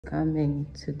coming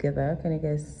together. Can you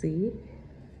guys see?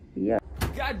 Yeah.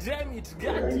 God damn it,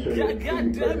 God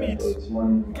damn it.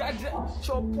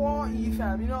 Your party,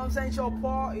 fam. You know what I'm saying? Your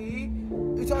party.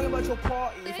 You're talking about your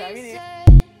party,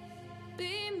 fam.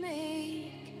 Be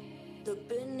meek. Look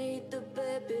beneath the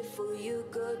bed before you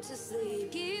go to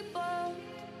sleep. Keep on,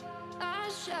 I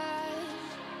shine.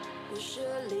 Will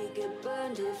surely get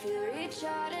burned if you reach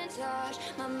out and touch.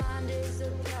 My mind is a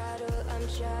battle, I'm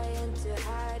trying to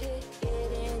hide it.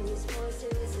 Getting these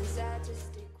voices inside to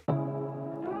stick.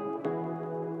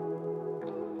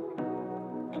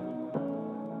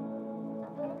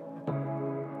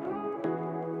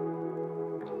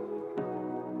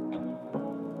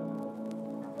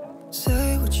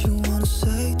 Say what you wanna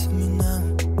say to me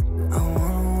now. I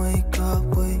wanna wake up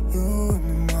with you in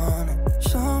the morning.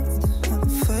 Show me there's nothing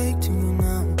fake to me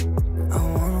now. I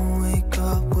wanna wake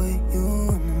up with you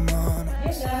in the morning.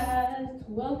 Hey guys,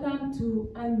 welcome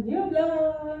to a new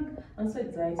vlog. I'm so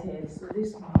excited. So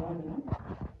this morning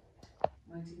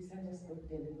my TV set just got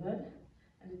delivered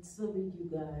and it's so big, you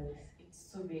guys. It's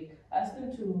so big. I asked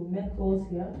them to make holes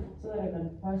here so that I can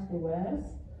pass the wires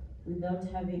without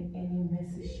having any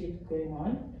messy shit going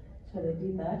on. So they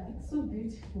did that. It's so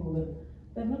beautiful.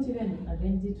 They've not even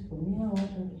arranged it for me.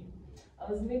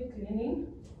 I was mid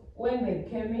cleaning when they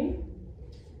came in.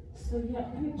 So yeah,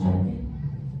 let me try it.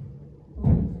 Oh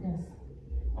my goodness.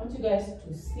 I want you guys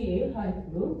to see how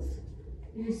it looks.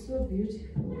 It is so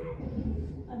beautiful.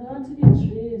 And I wanted it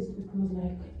raised because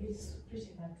like it's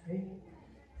pretty much ready.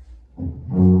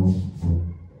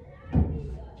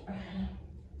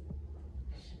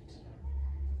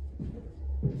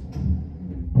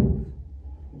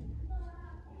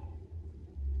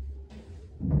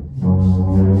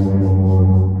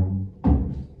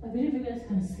 I believe you guys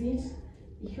can see it.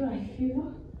 Here I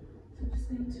feel. So I'm just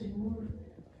going to remove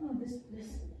this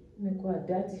place. Make it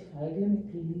dirty. Let me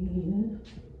clean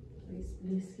this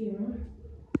place here.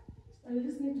 I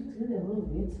just need to clean a little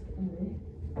bit. Anyway,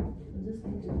 I just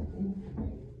need to clean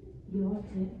the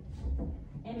water.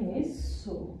 Anyways,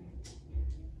 so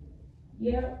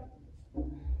yeah.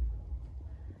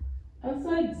 I'm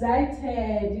so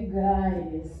excited, you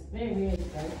guys. Very, very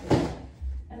excited.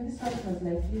 And this house was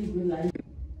like really good life.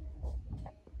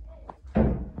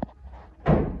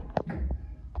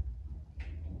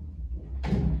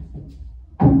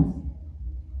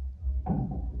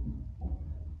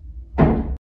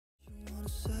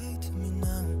 Say to me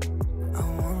now. I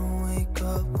wanna wake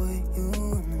up with you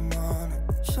in the morning.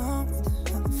 Show me there's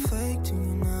nothing fake to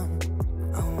me now.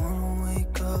 I wanna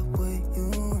wake up with you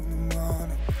in the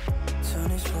morning. Turn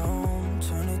this room,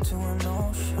 turn it to an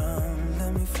ocean.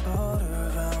 Let me float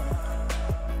around.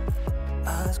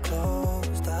 Eyes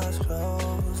closed,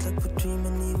 like we're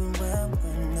dreaming even when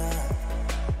we're not.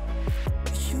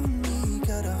 You and me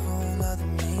got a whole other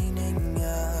meaning,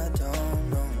 I don't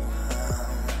know how.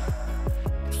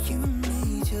 You and me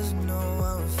just know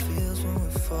how it feels when we're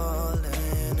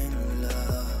falling in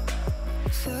love.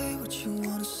 Say what you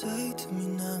wanna say to me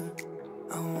now.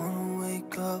 I wanna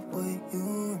wake up with you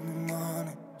in the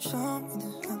morning. Show me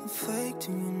there's nothing fake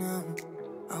to me now.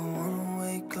 I wanna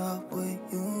wake up with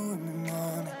you in the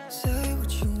morning. Say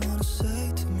what you wanna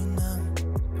say to me now.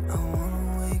 I wanna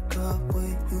wake up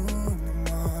with you in the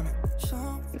morning.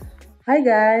 Show me. Hi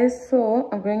guys, so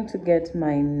I'm going to get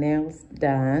my nails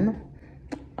done.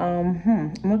 I'm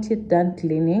not yet done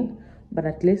cleaning, but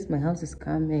at least my house is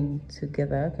coming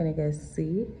together. Can you guys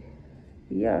see?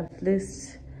 Yeah, at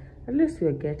least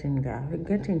we're getting there. We're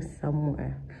getting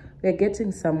somewhere.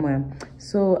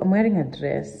 So I'm wearing a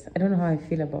dress. I don't know how I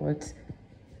feel about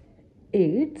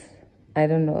it. I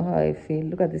don't know how I feel.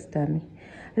 Look at this tummy.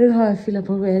 I don't know how I feel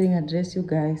about wearing a dress, you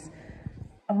guys.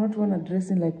 I haven't worn a dress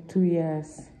in like 2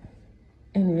 years.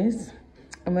 Anyways,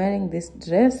 I'm wearing this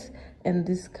dress and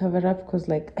this cover up because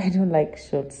like I don't like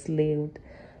short sleeved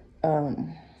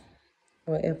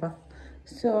whatever.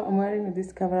 So I'm wearing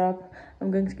this cover up.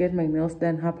 I'm going to get my nails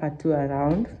done half at 2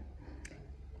 around.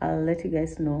 I'll let you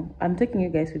guys know. I'm taking you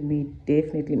guys with me,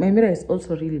 definitely. My mirror is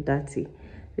also really dirty.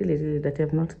 Really dirty.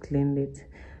 I've not cleaned it.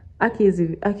 Aki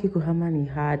kuhamani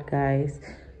hard, guys.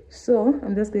 So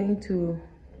I'm just going to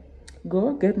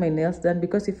go get my nails done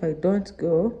because if I don't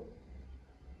go,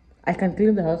 I can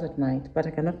clean the house at night, but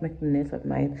I cannot make the nails at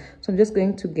night. So I'm just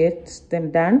going to get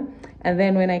them done. And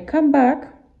then when I come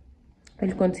back,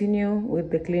 I'll continue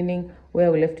with the cleaning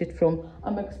where we left it from.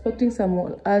 I'm expecting some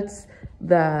more arts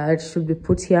that should be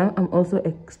put here. I'm also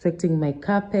expecting my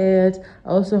carpet. I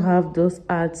also have those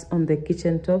arts on the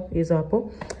kitchen top,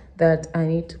 that I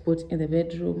need to put in the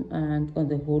bedroom and on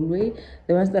the hallway.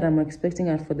 The ones that I'm expecting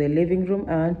are for the living room.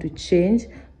 I want to change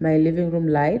my living room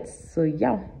lights. So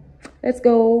yeah, Let's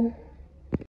go.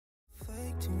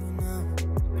 Fake to me now.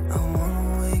 I wanna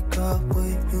wake up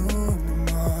with you in the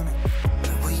morning.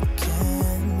 But we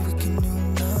can do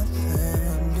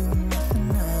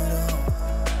nothing at all.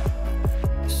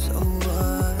 So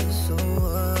what,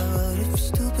 if you're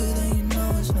stupid then you know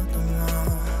it's nothing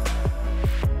wrong.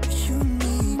 But you and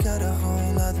me got a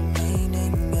whole lot of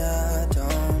meaning, I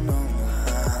don't know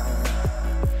how.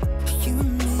 You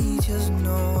and me just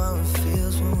know how it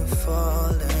feels when we're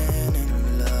falling in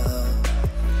love.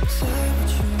 Say what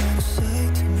you wanna say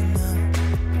to me now.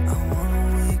 I wanna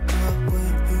wake up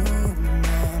with you in the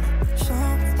morning. Show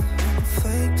me that I'm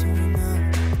fake to me now.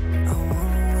 I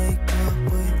wanna wake up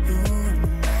with you in the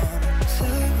morning.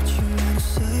 Say what you wanna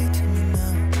say to me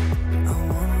now. I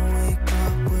wanna wake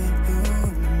up with you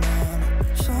in the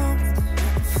morning. Show me that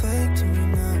I'm fake to me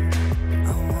now.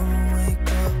 I wanna wake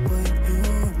up with you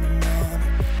in the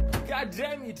morning. God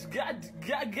damn it.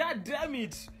 God damn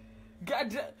it.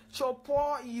 Your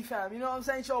party, fam. You know what I'm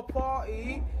saying? Your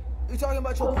party. You're talking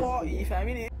about your party, fam.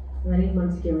 You know? I need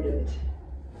money to get rid of it.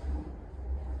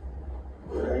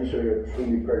 Are you sure you're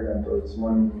truly pregnant or it's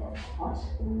money? What?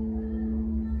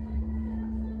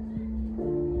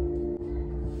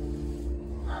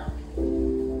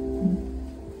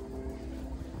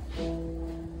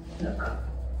 Look,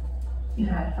 if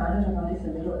I had found out about this a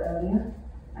little earlier,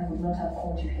 I would not have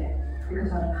called you here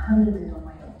because I'd have handled it on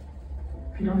my own.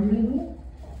 If you don't believe me,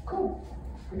 cool.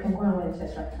 We can go and run a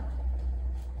test right now.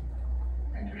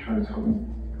 And you're trying to tell me?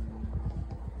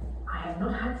 I have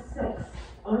not had sex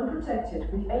unprotected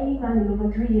with any man in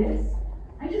over 3 years.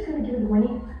 I'm just gonna give it the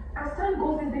money. As time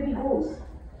goes, this baby grows.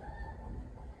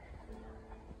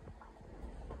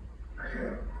 I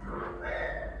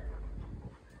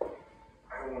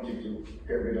don't want you to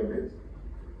get rid of it.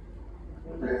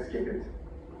 Let's keep it.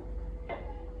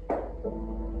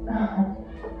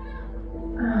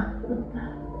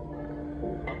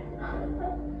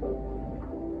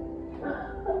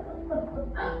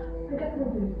 Forget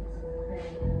moving.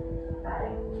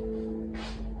 Bye.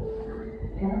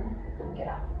 Get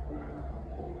out.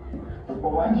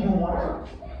 But why do you want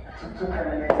to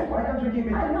terminate it? Why can't you keep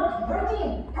it? I'm not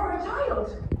ready for a child.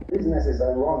 Businesses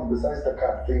are wrong besides the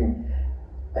cat thing.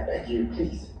 I beg you,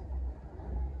 please.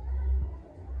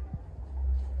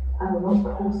 I will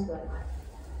not post my life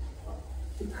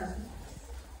because of this.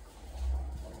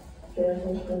 Can I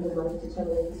finish bring the money to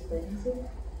terminate this pregnancy?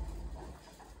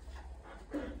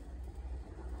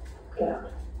 Get out.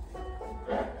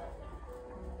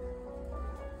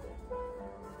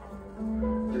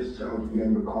 This child will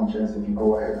gain the conscience if you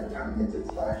go ahead and terminate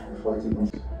its life before it even...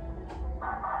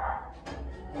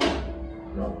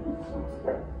 No.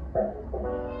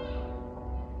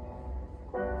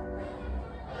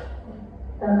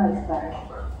 That is bad.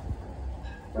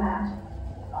 Bad.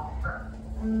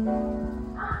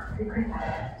 Regret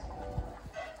that.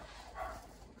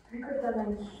 Regret that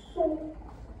line so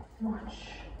much.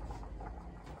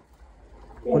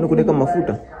 Kwani kunaweka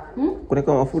mafuta?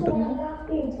 Kunaweka mafuta? So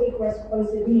nothing take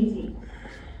responsibility.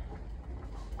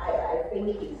 I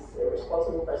think he's a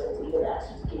responsible person to even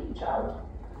ask you to keep the child.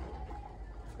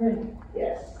 Really?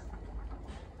 Yes.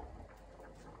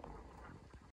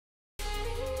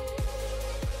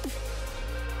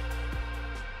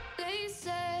 They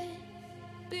said,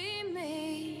 be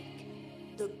meek.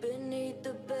 Look beneath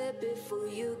the bed before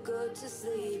you go to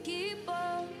sleep. Keep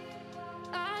on,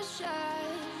 I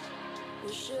shine.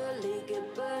 Will surely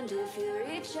get burned if you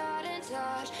reach out and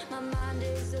touch. My mind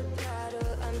is a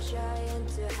battle, I'm trying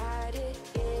to hide it.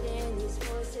 Getting these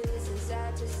voices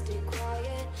inside to stay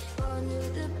quiet. On to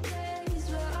the place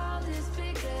where all this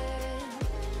began.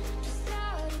 Just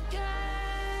start again.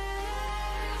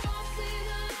 Won't see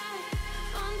the light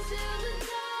until the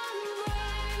dawn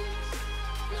breaks.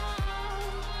 No,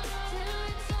 till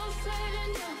it's all said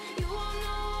and done, you won't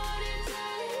know what it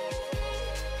takes.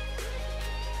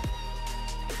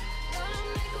 Gotta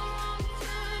make a wrong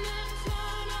turn and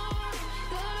turn around.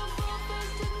 Gotta fall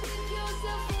first to pick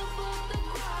yourself up off the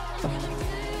ground.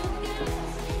 Until you get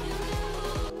lost, you know.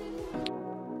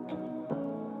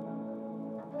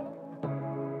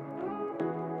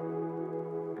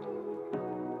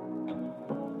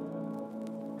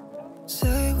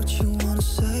 Say what you wanna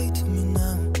say to me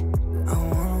now. I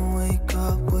wanna wake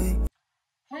up with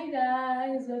Hi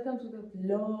guys, welcome to the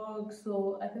vlog.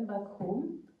 So I came back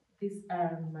home. These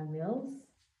are my nails.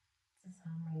 This is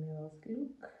how my nails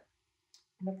look.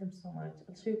 I love them so much.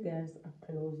 I'll show you guys a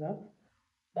close up.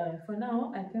 But for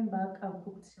now, I came back. I've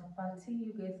cooked chapati.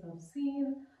 You guys have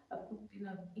seen. I've cooked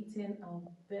dinner. I've eaten.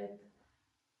 I've bed,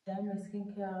 done my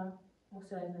skincare,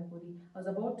 moisturized my body. I was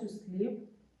about to sleep,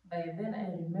 By then I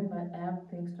remembered I have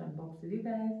things to unbox with you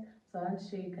guys, so I want to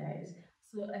show you guys.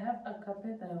 So I have a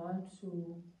carpet that I want to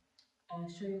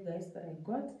show you guys that I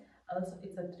got. Also,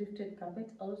 it's a thrifted carpet.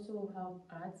 Also have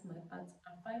arts. My arts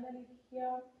are finally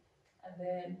here. And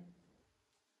then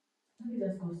let me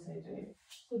just go straight away.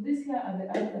 So these here are the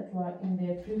arts that were in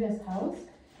the previous house.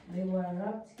 They were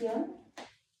wrapped here.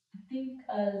 I think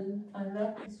I'll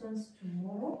unwrap these ones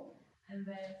tomorrow. And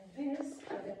then these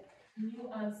are the new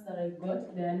arts that I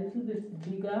got. They're a little bit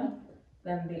bigger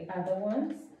than the other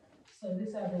ones. So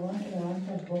these are the ones that I want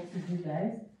to unbox with you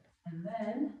guys. And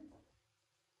then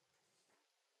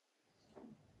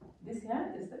this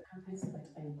here is the carpets that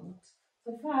I got. So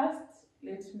first,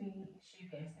 let me show you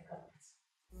guys the carpets.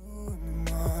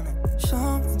 Show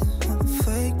me there's nothing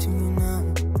fake to me now.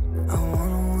 I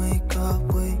wanna wake up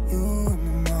with you in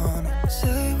the morning.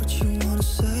 Say what you wanna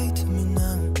say to me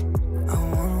now. I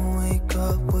wanna wake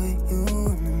up with you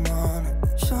in the morning.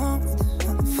 Show me there's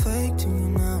nothing fake to me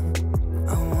now.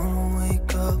 I wanna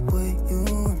wake up with you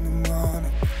in the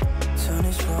morning. Turn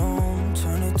this room,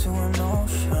 turn it to an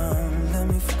ocean. Let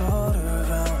me float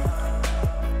around.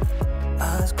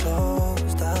 Eyes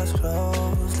closed,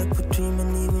 like we're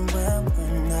dreaming even when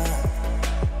we're not.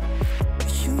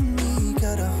 But you and me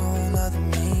got a whole other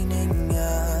meaning,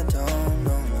 I don't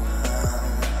know how.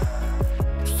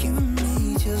 But you and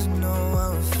me just know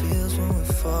how it feels when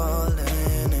we're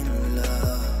falling in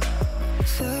love.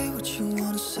 Say what you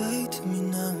wanna say to me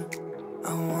now.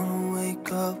 I wanna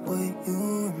wake up with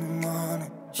you in the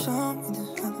morning. Show me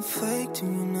there's nothing fake to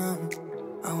me now.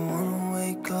 I wanna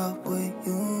wake up with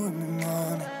you in the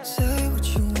morning. Say what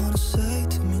you wanna say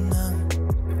to me now.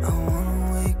 I wanna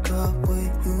wake up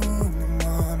with you in the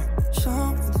morning. Show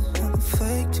me there's nothing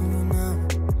fake to me now.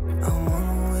 I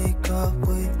wanna wake up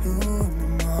with you in the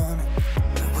morning.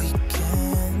 And we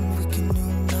can do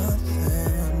nothing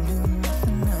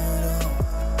at all.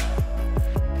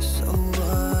 So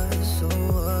what?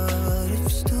 If you're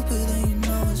stupid, then you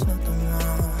know it's nothing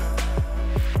wrong.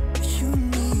 But you and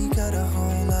me got a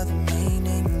whole other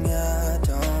meaning, I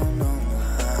don't know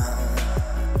how.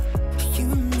 But you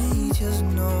and me just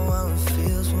know how it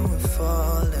feels when we're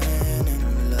falling in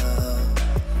love.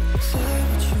 Say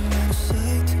what you wanna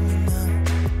say to me now.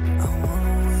 I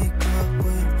wanna wake up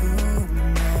with you in the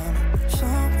morning.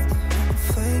 Show me there's nothing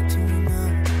fake to me now.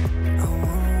 I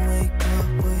wanna wake up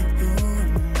with you in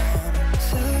the morning.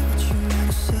 Say what you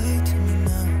wanna say to me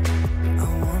now. I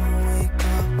wanna wake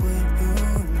up with you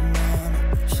in the morning.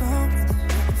 Show me there's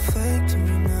nothing fake to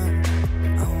me now.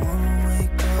 I wanna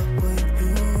wake up with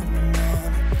you in the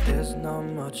morning. There's not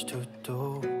much to do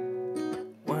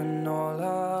when all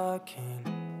I can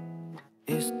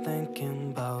is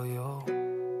thinking about you.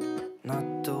 Not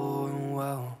doing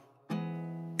well,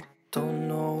 don't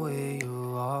know where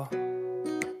you are,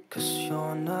 'cause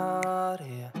you're not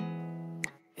here.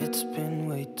 It's been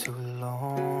way too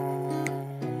long.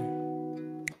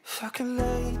 If I could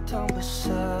lay down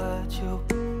beside you,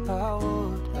 I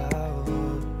would.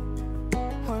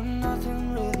 When nothing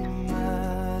really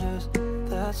matters,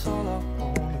 that's all I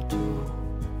wanna do.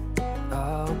 I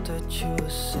hope that you are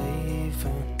safe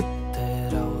and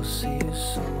that I will see you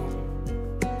soon.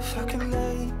 If I could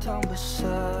lay down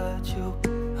beside you,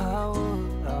 I would.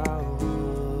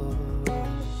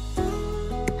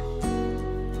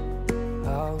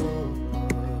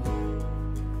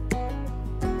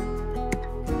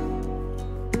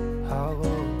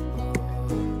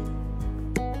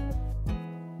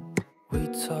 We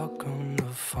talk on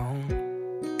the phone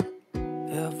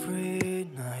every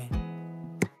night.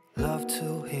 Love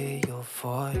to hear your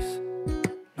voice.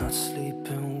 Not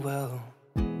sleeping well.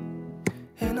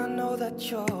 And I know that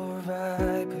you're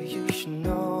right, but you should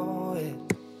know it.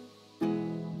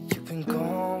 You've been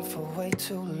gone for way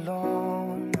too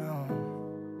long now.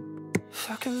 If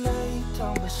I could lay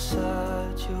down beside